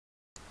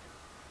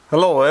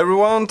Hello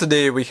everyone,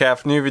 today we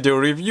have new video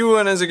review,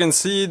 and as you can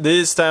see,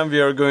 this time we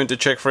are going to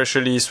check fresh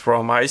release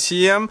from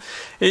ICM.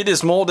 It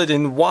is molded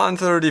in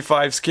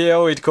 1/35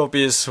 scale, it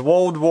copies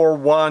World War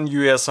I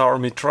US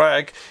Army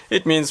track,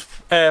 it means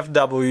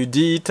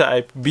FWD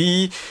Type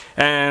B,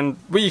 and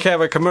we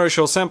have a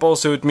commercial sample,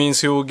 so it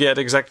means you will get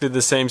exactly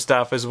the same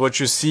stuff as what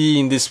you see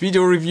in this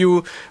video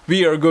review.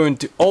 We are going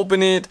to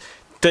open it,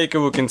 take a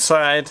look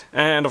inside,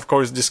 and of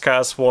course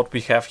discuss what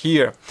we have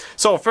here.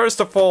 So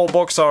first of all,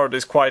 box art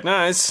is quite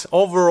nice.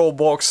 Overall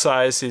box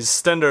size is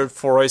standard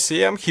for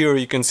ICM. Here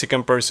you can see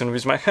comparison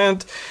with my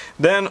hand.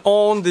 Then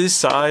on this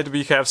side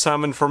we have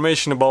some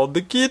information about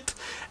the kit,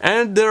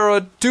 and there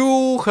are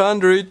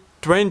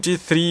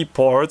 223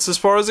 parts as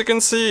far as you can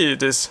see.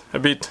 It is a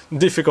bit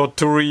difficult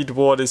to read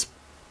what is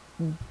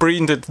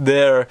printed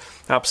there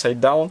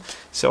upside down,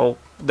 so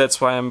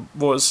that's why I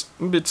was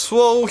a bit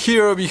slow.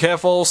 Here we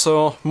have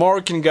also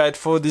marking guide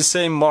for the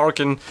same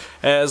marking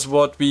as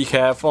what we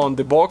have on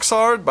the box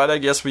art, but I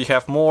guess we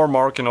have more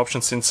marking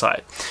options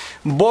inside.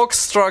 Box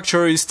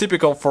structure is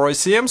typical for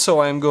ICM,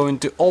 so I'm going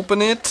to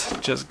open it.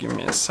 Just give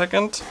me a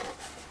second.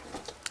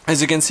 As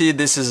you can see,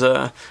 this is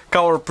a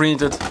color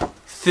printed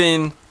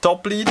thin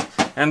top lid,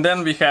 and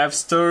then we have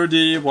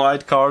sturdy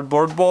white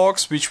cardboard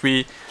box which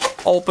we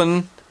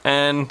open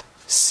and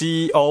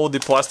see all the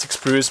plastic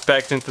sprues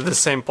packed into the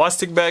same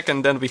plastic bag,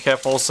 and then we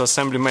have also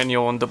assembly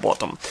manual on the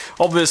bottom.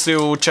 Obviously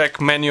we'll check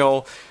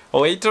manual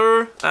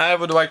later. I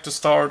would like to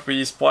start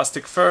with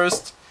plastic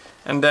first,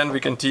 and then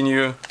we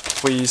continue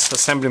with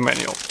assembly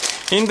manual.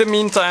 In the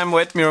meantime,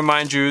 let me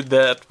remind you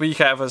that we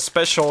have a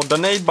special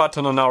donate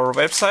button on our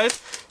website,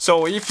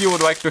 so if you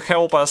would like to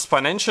help us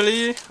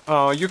financially,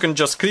 you can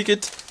just click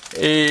it.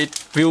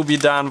 It will be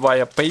done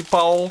via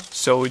PayPal,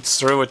 so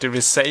it's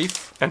relatively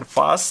safe and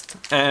fast,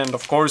 and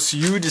of course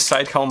you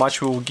decide how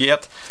much we will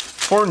get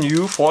for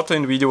new photo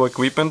and video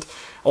equipment,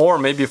 or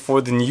maybe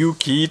for the new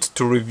kit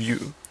to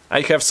review.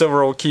 I have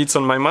several kits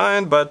on my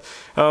mind, but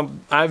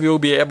I will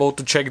be able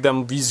to check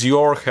them with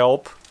your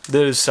help.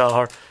 There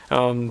are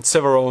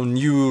several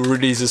new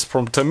releases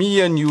from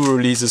Tamiya, new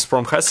releases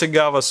from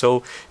Hasegawa,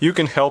 so you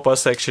can help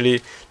us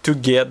actually to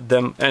get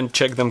them and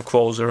check them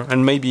closer,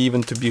 and maybe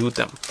even to build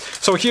them.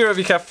 So here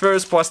we have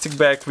first plastic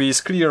bag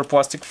with clear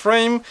plastic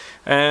frame,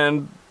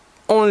 and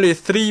only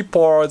 3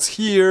 parts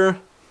here.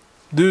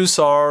 These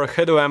are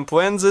headlamp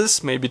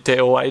lenses, maybe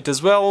tail light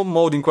as well.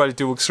 Molding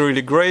quality looks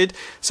really great,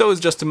 so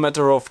it's just a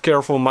matter of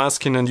careful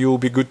masking and you'll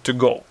be good to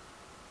go.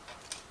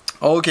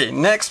 Okay,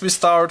 next we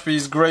start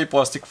with gray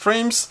plastic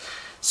frames.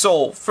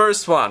 So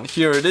first one,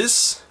 here it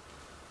is.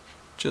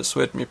 Just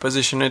let me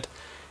position it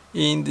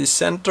in the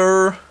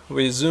center.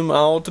 We zoom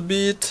out a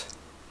bit.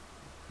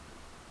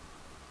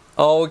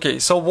 Okay,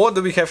 so what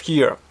do we have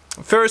here?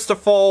 First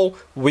of all,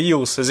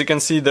 wheels. As you can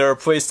see, they're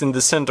placed in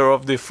the center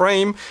of the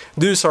frame.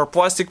 These are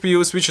plastic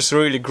wheels, which is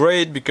really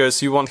great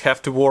because you won't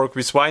have to work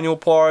with vinyl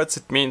parts.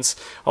 It means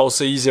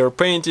also easier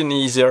painting,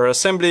 easier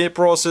assembly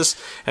process,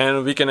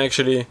 and we can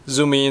actually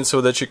zoom in so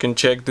that you can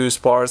check these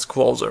parts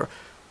closer.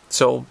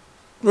 So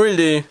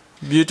really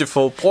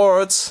beautiful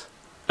parts,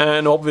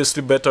 and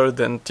obviously better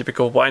than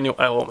typical vinyl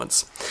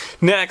elements.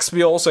 Next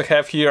we also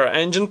have here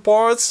engine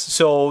parts.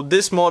 So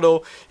this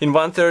model in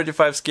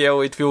 1/35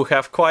 scale, it will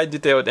have quite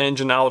detailed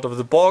engine out of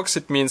the box.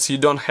 It means you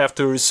don't have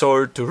to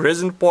resort to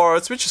resin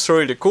parts, which is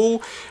really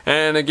cool,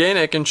 and again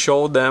I can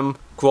show them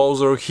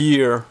closer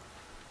here.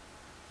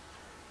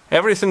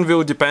 Everything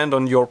will depend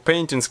on your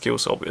painting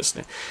skills,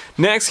 obviously.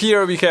 Next,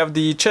 here we have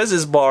the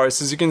chassis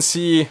bars. As you can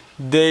see,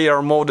 they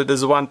are molded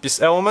as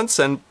one-piece elements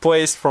and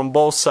placed from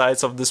both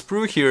sides of the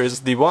sprue. Here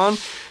is the one,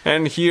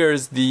 and here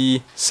is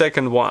the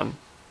second one.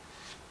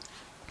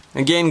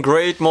 Again,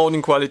 great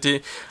molding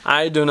quality.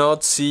 I do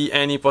not see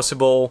any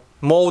possible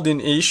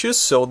molding issues,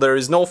 so there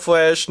is no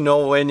flash,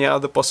 no any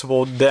other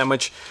possible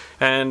damage,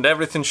 and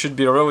everything should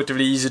be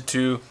relatively easy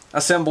to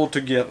assemble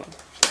together.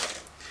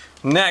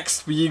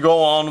 Next we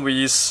go on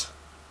with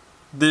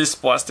this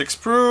plastic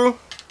sprue.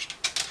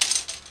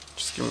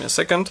 Just give me a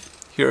second.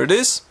 Here it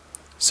is.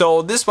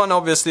 So this one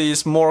obviously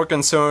is more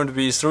concerned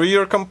with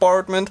rear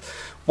compartment.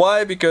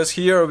 Why? Because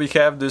here we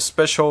have the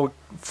special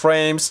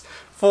frames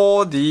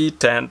for the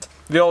tent.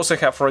 We also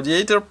have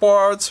radiator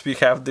parts, we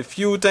have the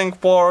fuel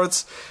tank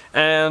parts,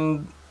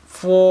 and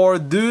for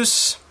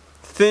these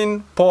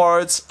thin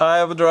parts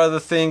I would rather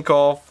think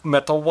of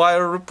metal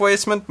wire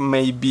replacement,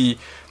 maybe.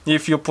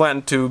 If you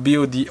plan to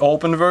build the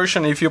open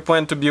version. If you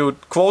plan to build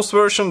closed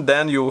version,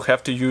 then you'll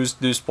have to use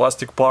these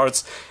plastic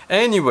parts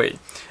anyway.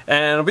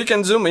 And we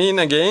can zoom in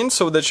again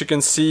so that you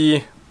can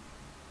see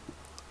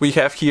we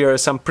have here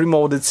some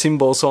pre-molded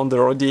symbols on the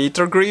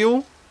radiator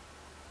grill.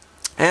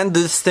 And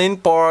these thin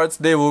parts,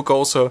 they look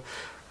also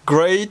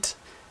great.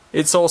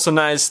 It's also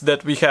nice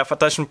that we have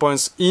attachment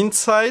points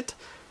inside,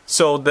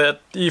 so that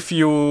if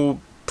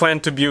you plan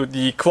to build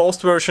the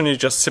closed version, you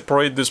just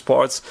separate these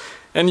parts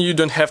and you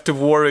don't have to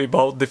worry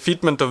about the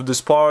fitment of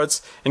these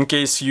parts in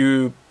case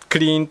you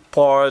clean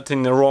part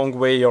in the wrong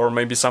way or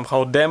maybe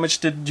somehow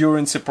damaged it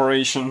during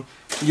separation.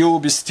 You'll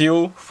be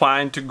still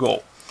fine to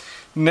go.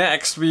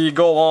 Next we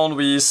go on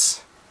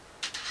with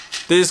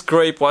this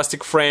gray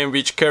plastic frame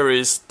which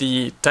carries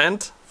the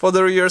tent for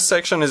the rear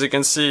section. As you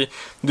can see,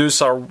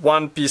 these are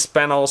one-piece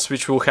panels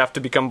which will have to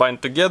be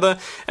combined together,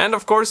 and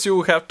of course you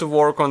will have to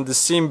work on the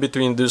seam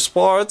between these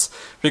parts,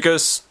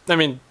 because I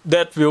mean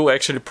that will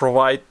actually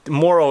provide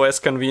more or less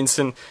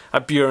convincing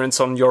appearance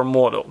on your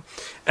model.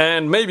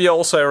 And maybe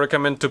also I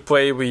recommend to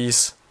play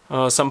with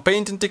some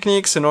painting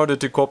techniques in order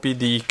to copy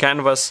the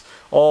canvas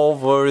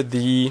over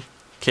the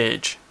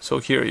cage. So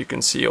here you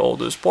can see all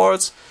those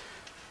parts.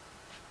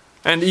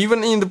 And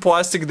even in the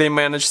plastic they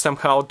managed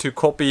somehow to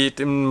copy it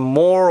in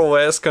more or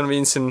less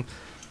convincing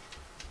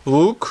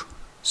look.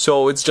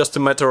 So it's just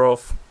a matter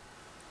of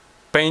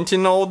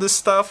painting all this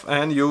stuff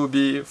and you'll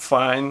be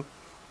fine.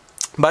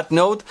 But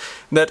note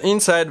that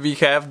inside we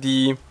have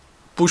the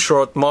push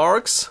rod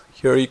marks.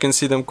 Here you can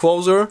see them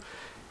closer.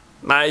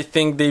 I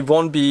think they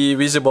won't be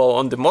visible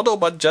on the model,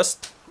 but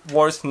just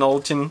worth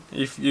noting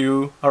if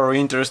you are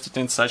interested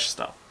in such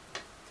stuff.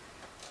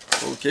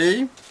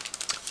 Okay.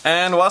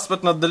 And last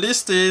but not the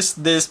least is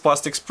this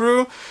plastic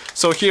sprue.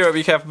 So here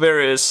we have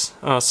various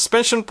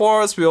suspension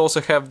parts, we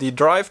also have the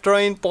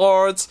drivetrain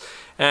parts,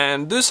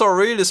 and these are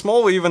really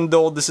small, even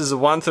though this is a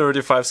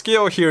 1/35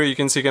 scale. Here you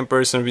can see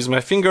comparison with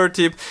my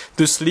fingertip.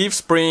 The sleeve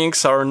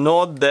springs are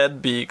not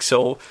that big,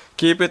 so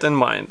keep it in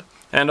mind.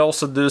 And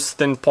also these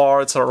thin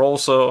parts are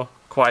also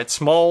quite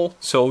small,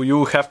 so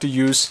you have to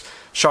use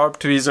sharp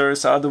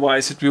tweezers,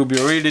 otherwise it will be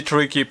a really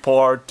tricky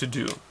part to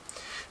do.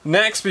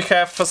 Next we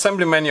have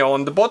assembly manual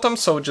on the bottom,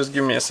 so just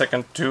give me a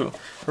second to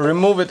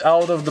remove it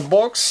out of the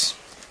box.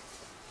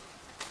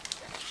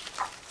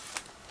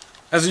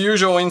 As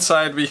usual,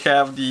 inside we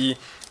have the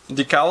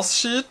decals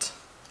sheet,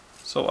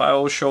 so I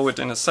will show it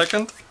in a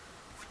second.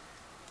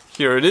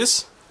 Here it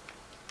is.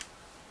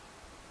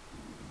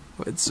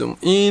 Let's zoom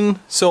in.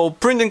 So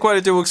printing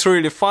quality looks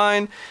really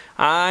fine.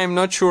 I'm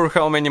not sure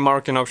how many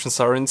marking options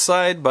are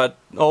inside, but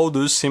all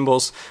those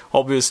symbols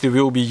obviously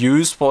will be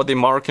used for the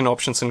marking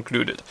options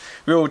included.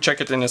 We will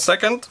check it in a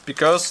second,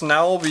 because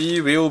now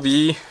we will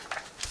be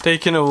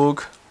taking a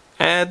look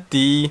at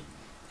the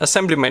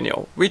assembly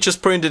manual, which is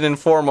printed in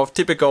form of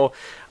typical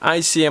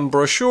ICM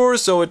brochure,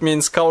 so it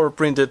means color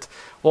printed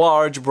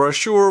large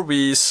brochure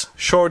with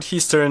short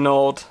history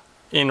note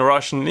in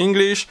Russian and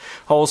English.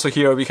 Also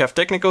here we have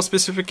technical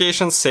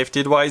specifications,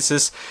 safety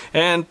advices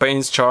and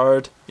paints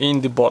chart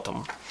in the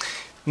bottom.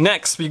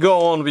 Next we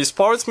go on with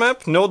parts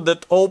map. Note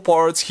that all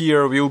parts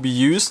here will be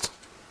used.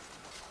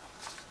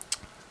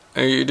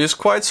 It is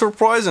quite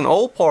surprising,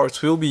 all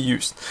parts will be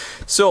used.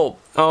 So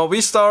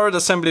we start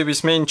assembly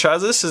with main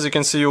chassis. As you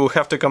can see, you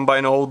have to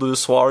combine all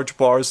those large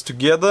parts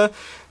together.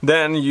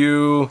 Then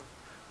you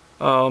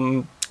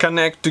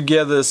connect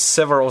together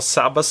several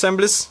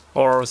sub-assemblies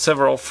or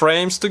several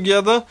frames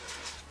together.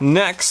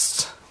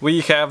 Next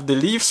we have the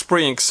leaf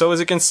springs. So as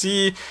you can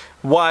see,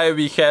 why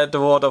we had a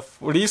lot of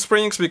leaf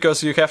springs,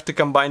 because you have to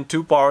combine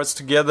two parts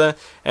together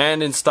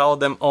and install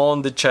them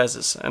on the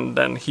chassis. And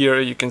then here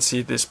you can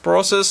see this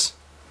process.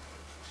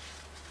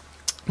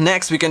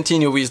 Next we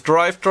continue with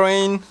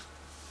drivetrain.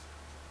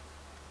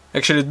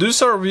 Actually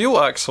these are wheel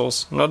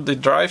axles, not the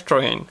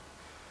drivetrain.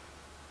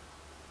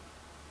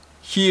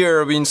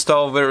 Here we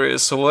install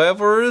various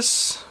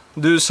levers.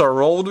 These are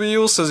road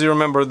wheels. As you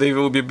remember, they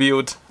will be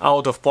built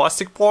out of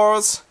plastic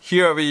parts.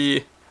 Here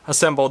we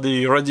assemble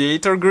the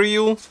radiator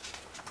grille.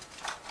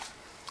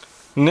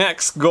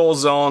 Next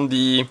goes on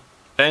the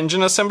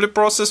engine assembly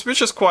process,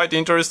 which is quite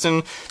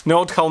interesting.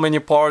 Note how many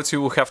parts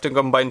you will have to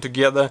combine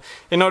together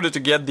in order to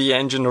get the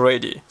engine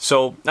ready.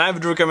 So I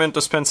would recommend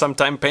to spend some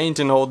time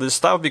painting all this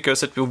stuff,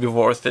 because it will be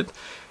worth it.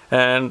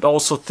 And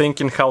also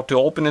thinking how to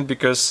open it,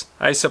 because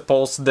I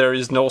suppose there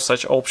is no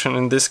such option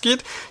in this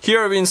kit.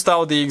 Here we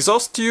install the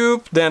exhaust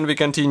tube, then we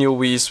continue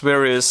with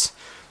various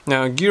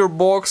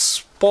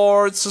gearbox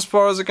parts as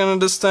far as I can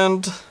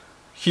understand.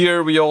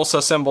 Here we also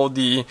assemble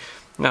the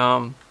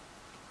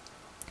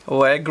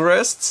leg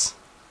rests,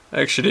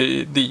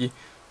 actually the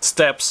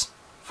steps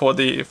for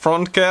the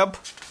front cab.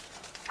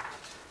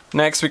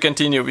 Next we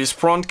continue with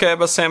front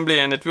cab assembly,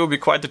 and it will be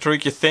quite a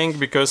tricky thing,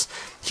 because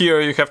here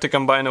you have to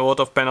combine a lot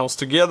of panels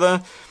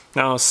together.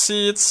 Now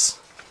seats.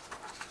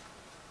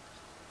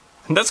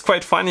 And that's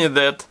quite funny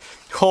that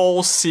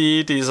whole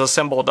seat is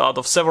assembled out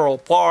of several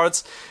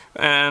parts,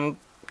 and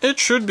it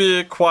should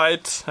be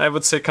quite, I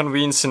would say,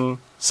 convincing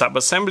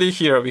sub-assembly.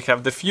 Here we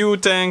have the fuel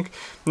tank.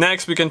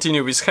 Next we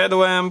continue with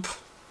headlamp.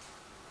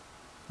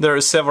 There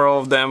are several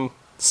of them,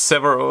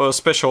 several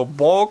special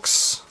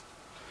blocks.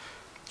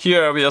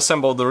 Here we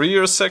assemble the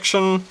rear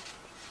section.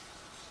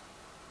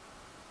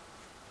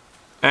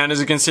 And as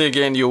you can see,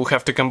 again, you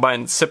have to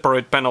combine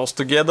separate panels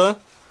together.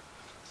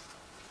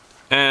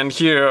 And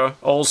here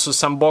also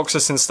some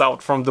boxes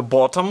installed from the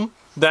bottom.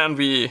 Then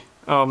we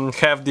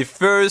have the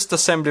first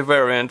assembly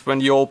variant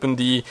when you open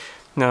the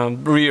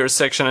rear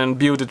section and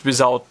build it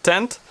without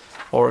tent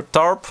or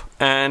tarp.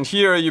 And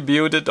here you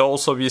build it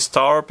also with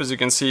tarp. As you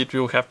can see, it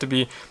will have to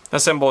be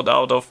assembled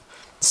out of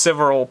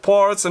several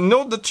parts. And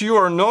note that you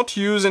are not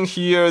using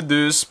here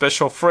these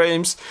special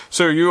frames,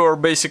 so you are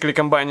basically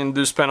combining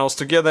these panels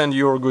together and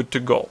you are good to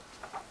go.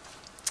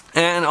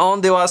 And Then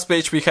on the last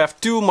page we have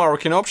two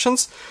marking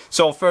options.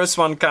 So first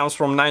one comes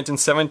from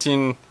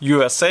 1917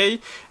 USA,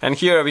 and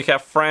here we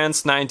have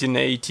France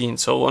 1918.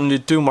 So only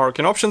two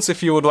marking options.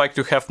 If you would like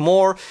to have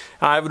more,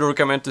 I would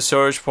recommend to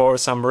search for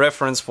some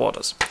reference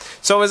photos.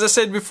 So as I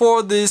said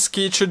before, this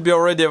kit should be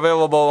already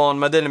available on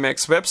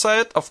Modelimex's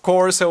website. Of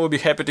course, I will be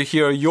happy to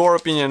hear your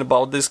opinion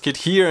about this kit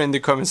here in the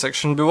comment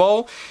section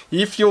below.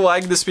 If you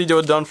like this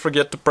video, don't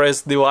forget to press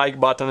the like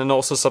button and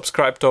also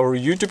subscribe to our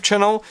YouTube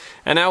channel.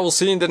 And I will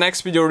see you in the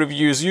next video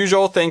review as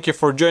usual. Thank you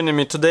for joining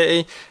me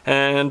today,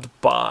 and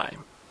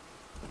bye.